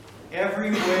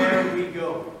Everywhere we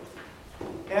go.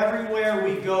 Everywhere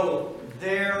we go,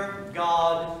 there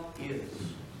God is.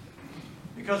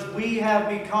 Because we have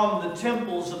become the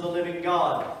temples of the living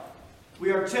God.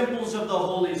 We are temples of the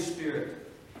Holy Spirit.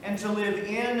 And to live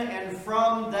in and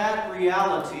from that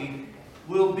reality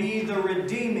will be the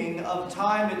redeeming of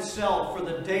time itself, for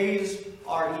the days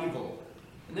are evil.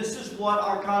 And this is what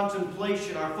our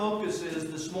contemplation, our focus is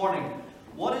this morning.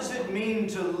 What does it mean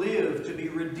to live to be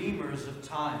redeemers of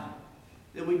time?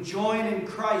 That we join in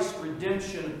Christ's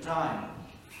redemption of time.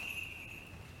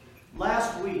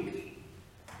 Last week,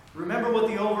 remember what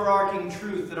the overarching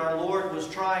truth that our Lord was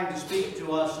trying to speak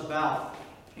to us about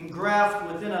and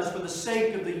graft within us for the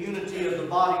sake of the unity of the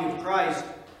body of Christ.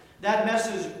 That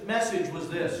message was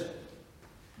this: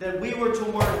 that we were to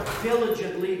work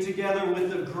diligently together with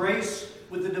the grace,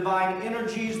 with the divine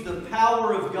energies, the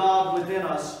power of God within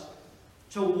us,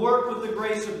 to work with the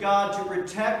grace of God to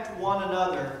protect one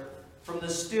another from the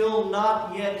still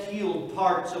not yet healed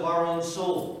parts of our own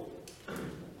soul.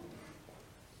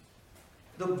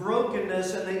 The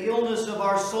brokenness and the illness of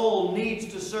our soul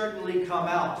needs to certainly come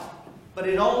out. But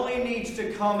it only needs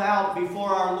to come out before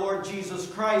our Lord Jesus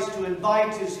Christ to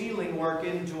invite His healing work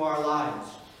into our lives.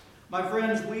 My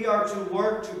friends, we are to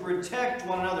work to protect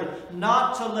one another,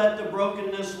 not to let the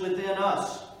brokenness within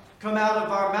us come out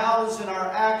of our mouths and our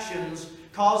actions,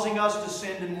 causing us to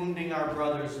sin and wounding our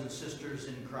brothers and sisters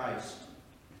in Christ.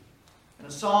 And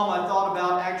a psalm I thought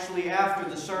about actually after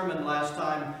the sermon last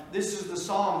time. This is the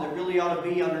psalm that really ought to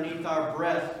be underneath our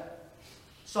breath.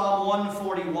 Psalm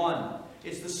 141.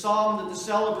 It's the psalm that the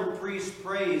celebrant priest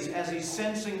prays as he's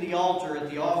censing the altar at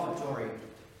the offertory.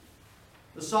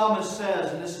 The psalmist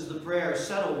says, and this is the prayer,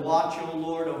 "Set a watch, O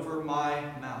Lord, over my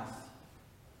mouth.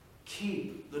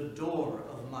 Keep the door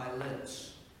of my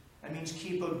lips." That means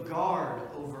keep a guard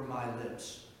over my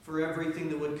lips for everything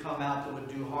that would come out that would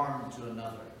do harm to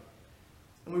another.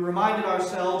 And we reminded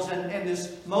ourselves, and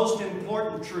this most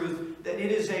important truth, that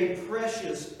it is a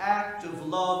precious act of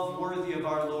love worthy of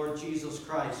our Lord Jesus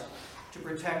Christ to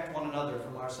protect one another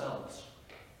from ourselves.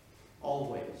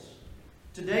 Always.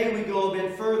 Today we go a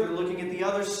bit further, looking at the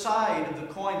other side of the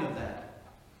coin of that.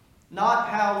 Not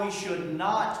how we should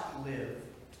not live,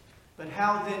 but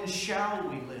how then shall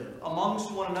we live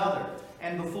amongst one another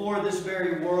and before this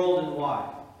very world, and why?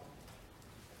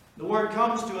 The word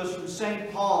comes to us from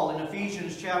St. Paul in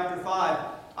Ephesians chapter 5,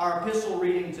 our epistle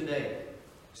reading today.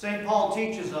 St. Paul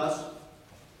teaches us,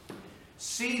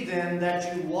 "See then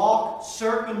that you walk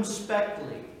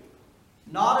circumspectly,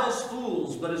 not as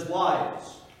fools, but as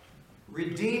wise,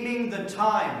 redeeming the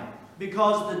time,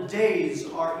 because the days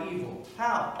are evil."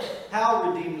 How? How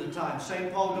redeem the time?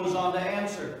 St. Paul goes on to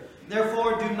answer,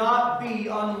 "Therefore do not be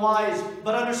unwise,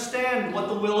 but understand what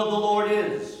the will of the Lord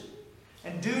is.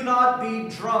 And do not be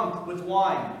drunk with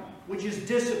wine, which is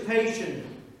dissipation,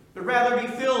 but rather be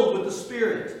filled with the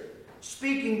Spirit,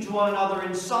 speaking to one another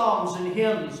in psalms and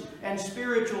hymns and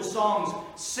spiritual songs,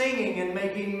 singing and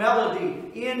making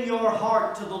melody in your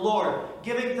heart to the Lord,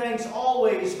 giving thanks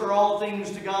always for all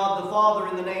things to God the Father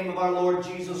in the name of our Lord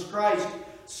Jesus Christ,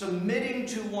 submitting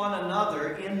to one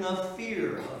another in the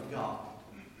fear of God."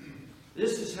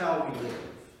 This is how we live.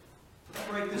 Let's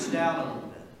break this down a little bit.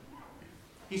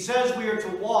 He says we are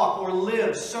to walk or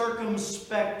live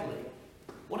circumspectly.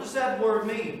 What does that word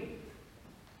mean?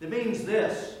 It means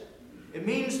this. It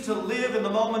means to live in the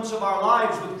moments of our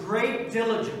lives with great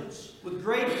diligence, with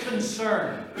great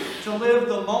concern, to live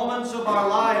the moments of our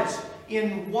lives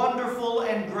in wonderful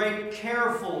and great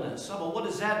carefulness. Oh, but what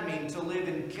does that mean, to live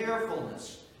in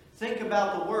carefulness? Think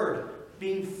about the word,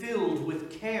 being filled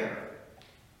with care.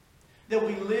 That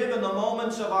we live in the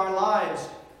moments of our lives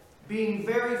being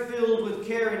very filled with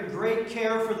care and great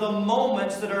care for the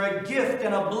moments that are a gift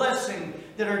and a blessing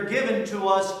that are given to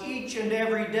us each and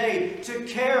every day. To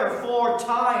care for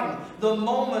time, the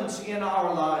moments in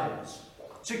our lives.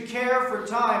 To care for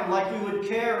time like we would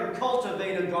care and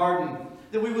cultivate a garden.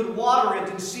 That we would water it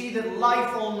and see that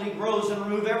life only grows, and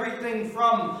remove everything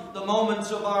from the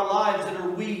moments of our lives that are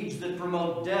weeds that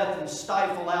promote death and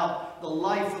stifle out the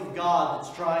life of God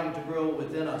that's trying to grow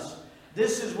within us.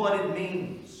 This is what it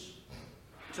means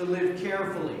to live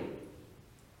carefully.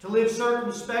 To live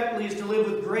circumspectly is to live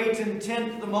with great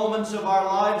intent. The moments of our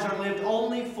lives are lived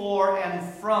only for and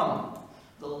from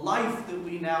the life that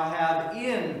we now have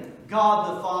in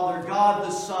God the Father, God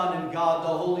the Son, and God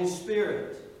the Holy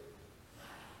Spirit.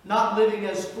 Not living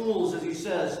as fools, as he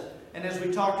says, and as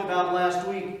we talked about last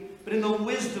week, but in the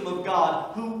wisdom of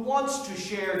God, who wants to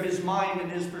share His mind and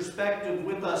His perspective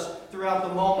with us throughout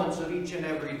the moments of each and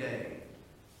every day.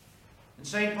 And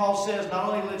St. Paul says, not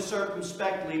only live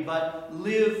circumspectly, but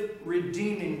live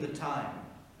redeeming the time.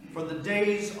 for the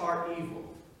days are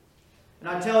evil. And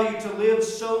I tell you, to live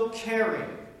so caring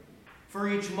for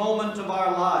each moment of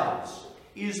our lives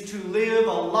is to live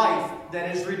a life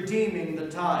that is redeeming the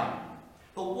time.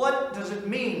 But what does it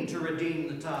mean to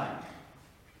redeem the time?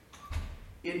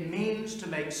 It means to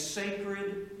make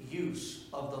sacred use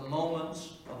of the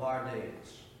moments of our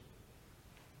days.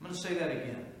 I'm going to say that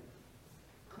again.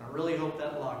 And I really hope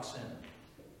that locks in.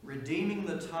 Redeeming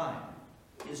the time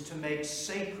is to make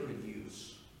sacred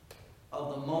use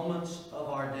of the moments of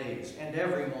our days and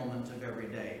every moment of every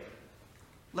day.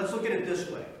 Let's look at it this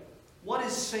way. What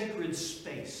is sacred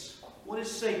space? What is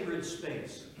sacred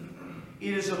space?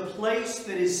 It is a place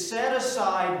that is set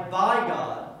aside by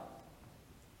God,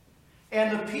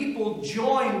 and the people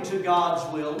join to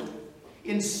God's will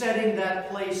in setting that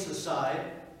place aside.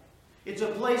 It's a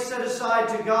place set aside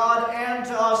to God and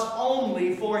to us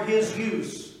only for His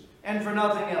use and for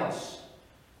nothing else.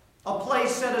 A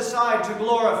place set aside to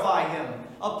glorify Him.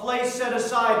 A place set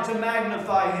aside to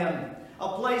magnify Him.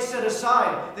 A place set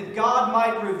aside that God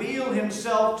might reveal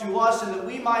Himself to us and that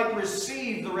we might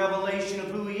receive the revelation of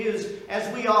who He is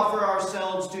as we offer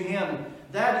ourselves to Him.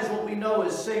 That is what we know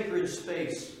as sacred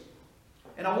space.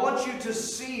 And I want you to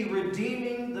see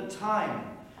redeeming the time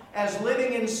as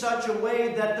living in such a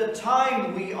way that the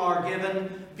time we are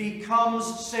given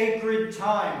becomes sacred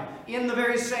time. In the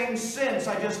very same sense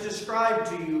I just described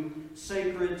to you,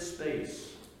 sacred space.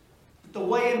 The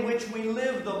way in which we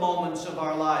live the moments of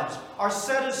our lives are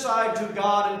set aside to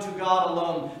God and to God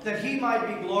alone, that He might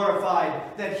be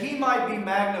glorified, that He might be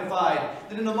magnified,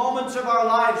 that in the moments of our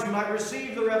lives we might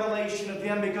receive the revelation of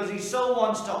Him because He so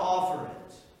wants to offer it.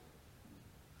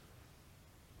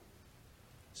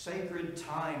 Sacred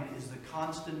time is the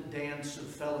constant dance of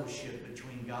fellowship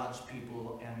between God's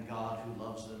people and God who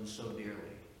loves them so dearly.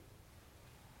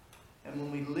 And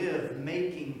when we live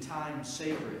making time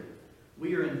sacred,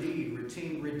 we are indeed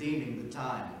redeeming the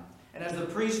time. And as the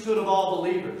priesthood of all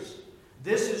believers,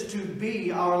 this is to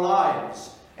be our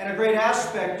lives, and a great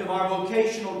aspect of our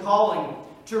vocational calling,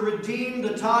 to redeem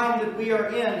the time that we are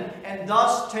in, and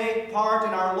thus take part in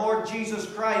our Lord Jesus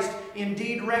Christ,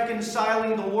 indeed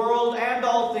reconciling the world and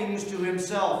all things to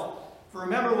Himself. For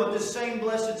remember what this same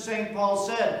blessed St. Paul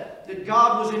said, that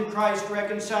God was in Christ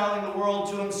reconciling the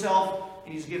world to Himself,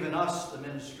 and He's given us the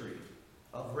ministry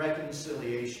of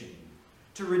reconciliation.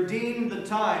 To redeem the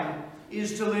time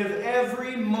is to live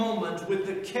every moment with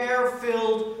the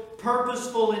care-filled,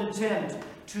 purposeful intent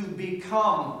to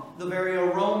become the very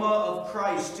aroma of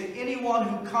Christ to anyone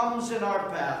who comes in our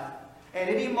path at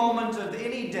any moment of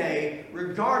any day,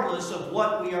 regardless of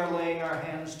what we are laying our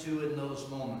hands to in those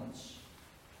moments.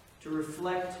 To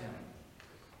reflect Him.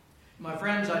 My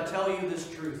friends, I tell you this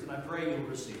truth, and I pray you'll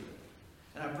receive it.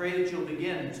 And I pray that you'll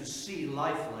begin to see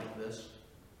life like this.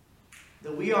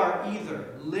 That we are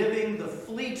either living the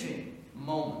fleeting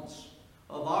moments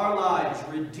of our lives,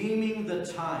 redeeming the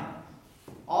time,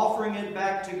 offering it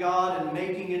back to God and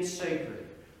making it sacred.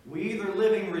 We either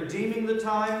living redeeming the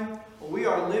time, or we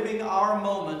are living our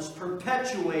moments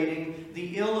perpetuating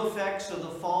the ill effects of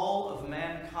the fall of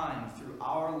mankind through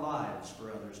our lives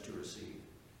for others to receive.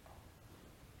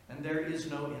 And there is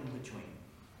no in-between.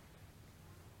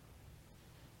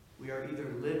 We are either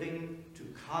living to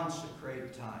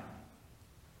consecrate time,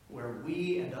 where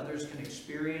we and others can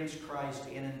experience Christ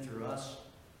in and through us,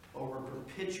 or we're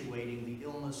perpetuating the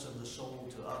illness of the soul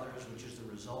to others, which is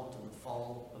the result of the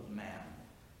fall of man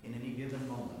in any given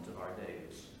moment of our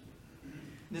days.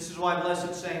 This is why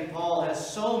blessed St. Paul has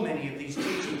so many of these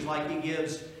teachings like he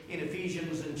gives in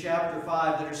Ephesians in chapter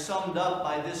 5 that are summed up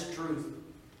by this truth.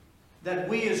 That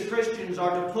we as Christians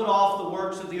are to put off the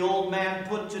works of the old man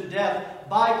put to death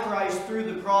by Christ through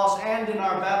the cross and in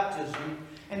our baptism,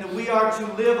 and that we are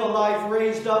to live a life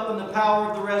raised up in the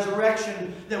power of the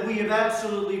resurrection that we have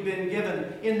absolutely been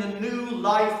given, in the new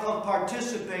life of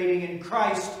participating in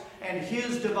Christ and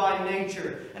His divine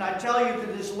nature. And I tell you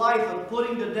that this life of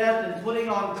putting to death and putting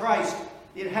on Christ,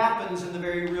 it happens in the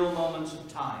very real moments of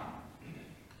time.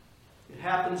 It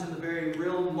happens in the very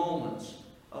real moments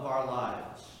of our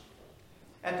lives.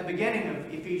 At the beginning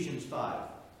of Ephesians 5,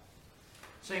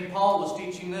 St. Paul was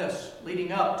teaching this,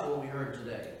 leading up to what we heard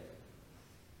today.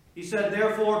 He said,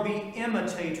 "Therefore be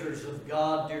imitators of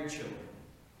God, dear children,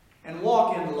 and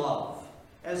walk in love,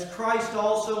 as Christ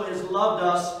also has loved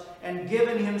us and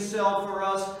given Himself for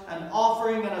us, an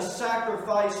offering and a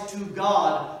sacrifice to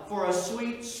God for a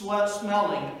sweet,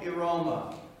 smelling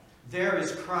aroma." There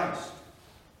is Christ,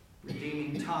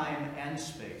 redeeming time and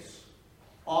space,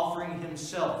 offering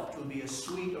Himself to be a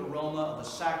sweet aroma of a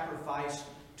sacrifice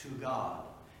to God.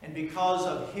 And because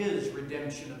of His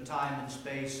redemption of time and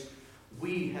space,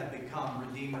 we have become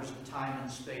redeemers of time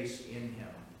and space in Him.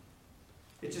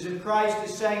 It's as if Christ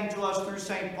is saying to us through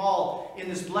St. Paul in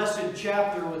this blessed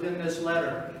chapter within this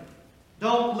letter,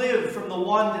 don't live from the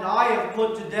one that I have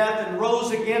put to death and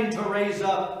rose again to raise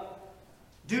up.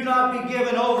 Do not be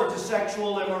given over to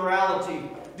sexual immorality.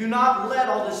 Do not let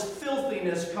all this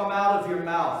filthiness come out of your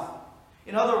mouth.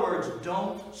 In other words,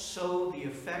 don't sow the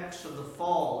effects of the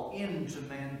fall into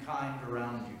mankind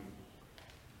around you.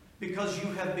 Because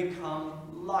you have become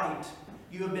light.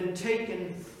 You have been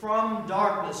taken from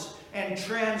darkness and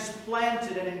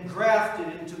transplanted and engrafted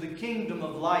into the kingdom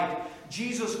of light.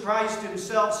 Jesus Christ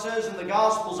Himself says in the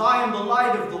Gospels, I am the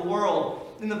light of the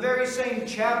world. In the very same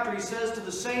chapter, He says to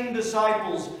the same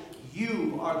disciples,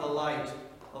 you are the light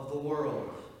of the world.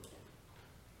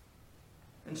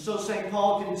 And so St.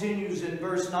 Paul continues in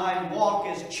verse 9, walk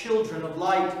as children of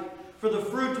light, for the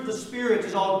fruit of the Spirit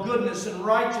is all goodness and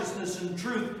righteousness and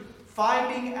truth,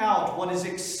 finding out what is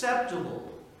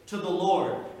acceptable to the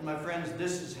Lord. And my friends,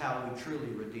 this is how we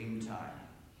truly redeem time.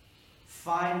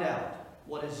 Find out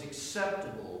what is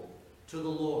acceptable to the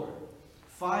Lord.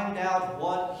 Find out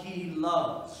what He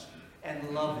loves and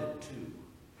love it too.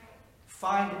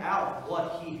 Find out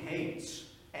what He hates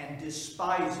and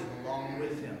despise it along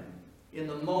with Him in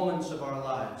the moments of our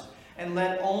lives. And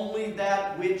let only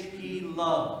that which He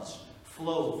loves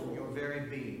flow from your very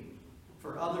being,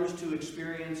 for others to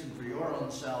experience and for your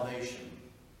own salvation.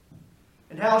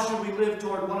 And how should we live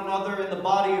toward one another in the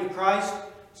body of Christ?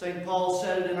 St. Paul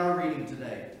said it in our reading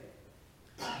today.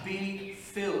 Be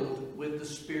filled with the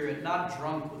Spirit, not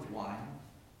drunk with wine.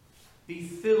 Be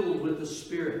filled with the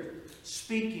Spirit,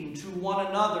 speaking to one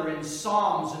another in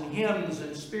psalms and hymns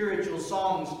and spiritual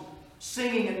songs,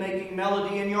 singing and making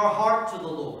melody in your heart to the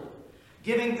Lord,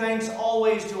 giving thanks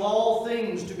always to all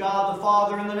things to God the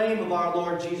Father in the name of our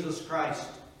Lord Jesus Christ.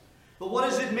 But what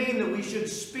does it mean that we should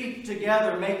speak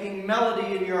together, making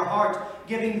melody in your heart,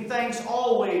 giving thanks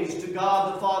always to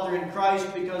God the Father in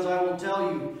Christ? Because I will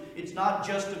tell you, it's not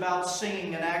just about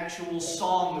singing an actual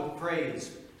song of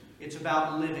praise. It's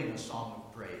about living a song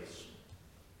of praise.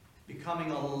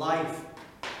 Becoming a life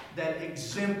that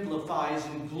exemplifies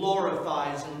and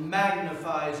glorifies and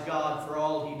magnifies God for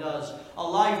all He does. A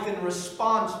life in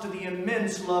response to the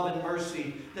immense love and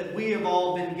mercy that we have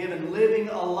all been given. Living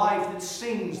a life that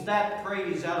sings that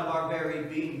praise out of our very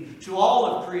being to all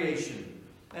of creation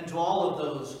and to all of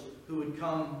those who would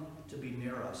come to be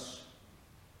near us.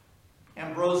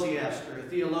 Ambrosiaster, a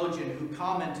theologian who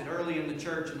commented early in the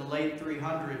church in the late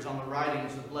 300s on the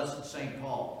writings of Blessed St.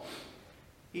 Paul,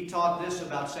 he taught this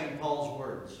about St. Paul's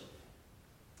words.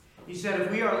 He said,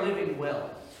 if we are living well,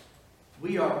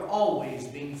 we are always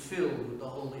being filled with the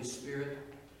Holy Spirit,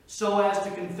 so as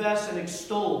to confess and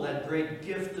extol that great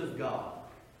gift of God.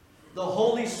 The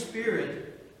Holy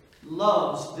Spirit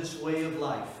loves this way of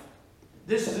life.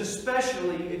 This is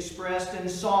especially expressed in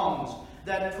songs,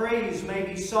 that praise may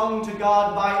be sung to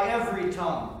God by every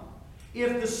tongue.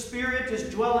 If the Spirit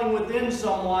is dwelling within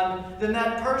someone, then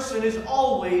that person is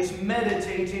always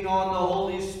meditating on the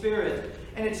Holy Spirit.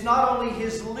 And it's not only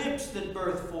his lips that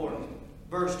burst forth,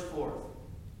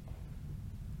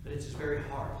 but it's his very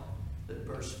heart that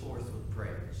bursts forth with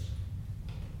praise.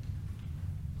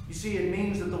 You see, it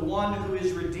means that the one who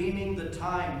is redeeming the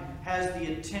time has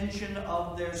the attention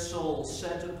of their soul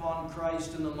set upon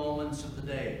Christ in the moments of the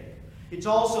day. It's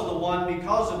also the one,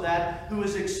 because of that, who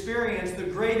has experienced the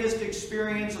greatest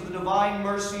experience of the divine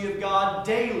mercy of God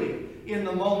daily in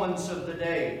the moments of the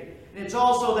day. And it's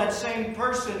also that same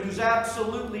person who's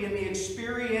absolutely in the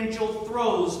experiential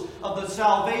throes of the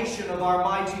salvation of our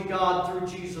mighty God through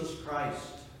Jesus Christ.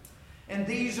 And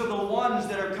these are the ones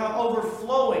that are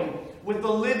overflowing with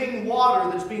the living water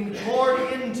that's being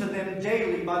poured into them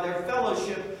daily by their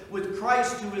fellowship with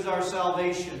Christ, who is our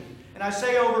salvation. And I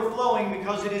say overflowing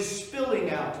because it is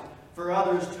spilling out for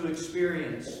others to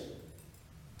experience.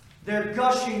 They're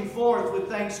gushing forth with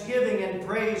thanksgiving and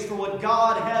praise for what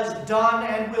God has done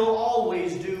and will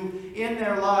always do in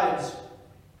their lives.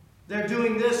 They're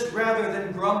doing this rather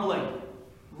than grumbling,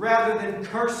 rather than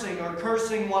cursing or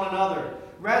cursing one another,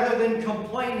 rather than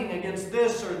complaining against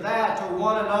this or that or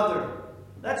one another.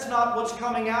 That's not what's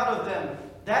coming out of them.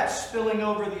 That's spilling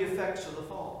over the effects of the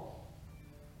fall.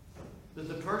 That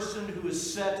the person who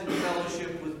is set in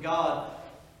fellowship with God,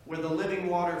 where the living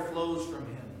water flows from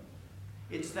him,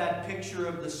 it's that picture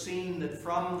of the scene that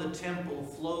from the temple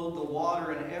flowed the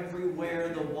water, and everywhere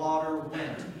the water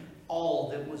went, all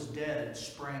that was dead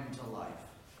sprang to life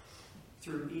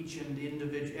through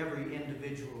every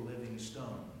individual living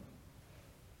stone.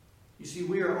 You see,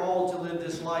 we are all to live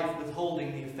this life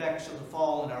withholding the effects of the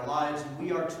fall in our lives, and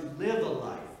we are to live a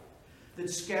life that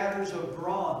scatters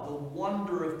abroad the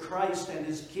wonder of Christ and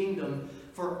his kingdom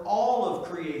for all of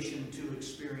creation to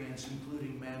experience,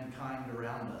 including mankind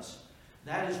around us.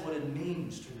 That is what it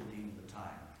means to redeem the time.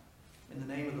 In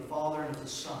the name of the Father, and of the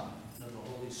Son, and of the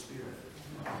Holy Spirit.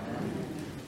 Amen.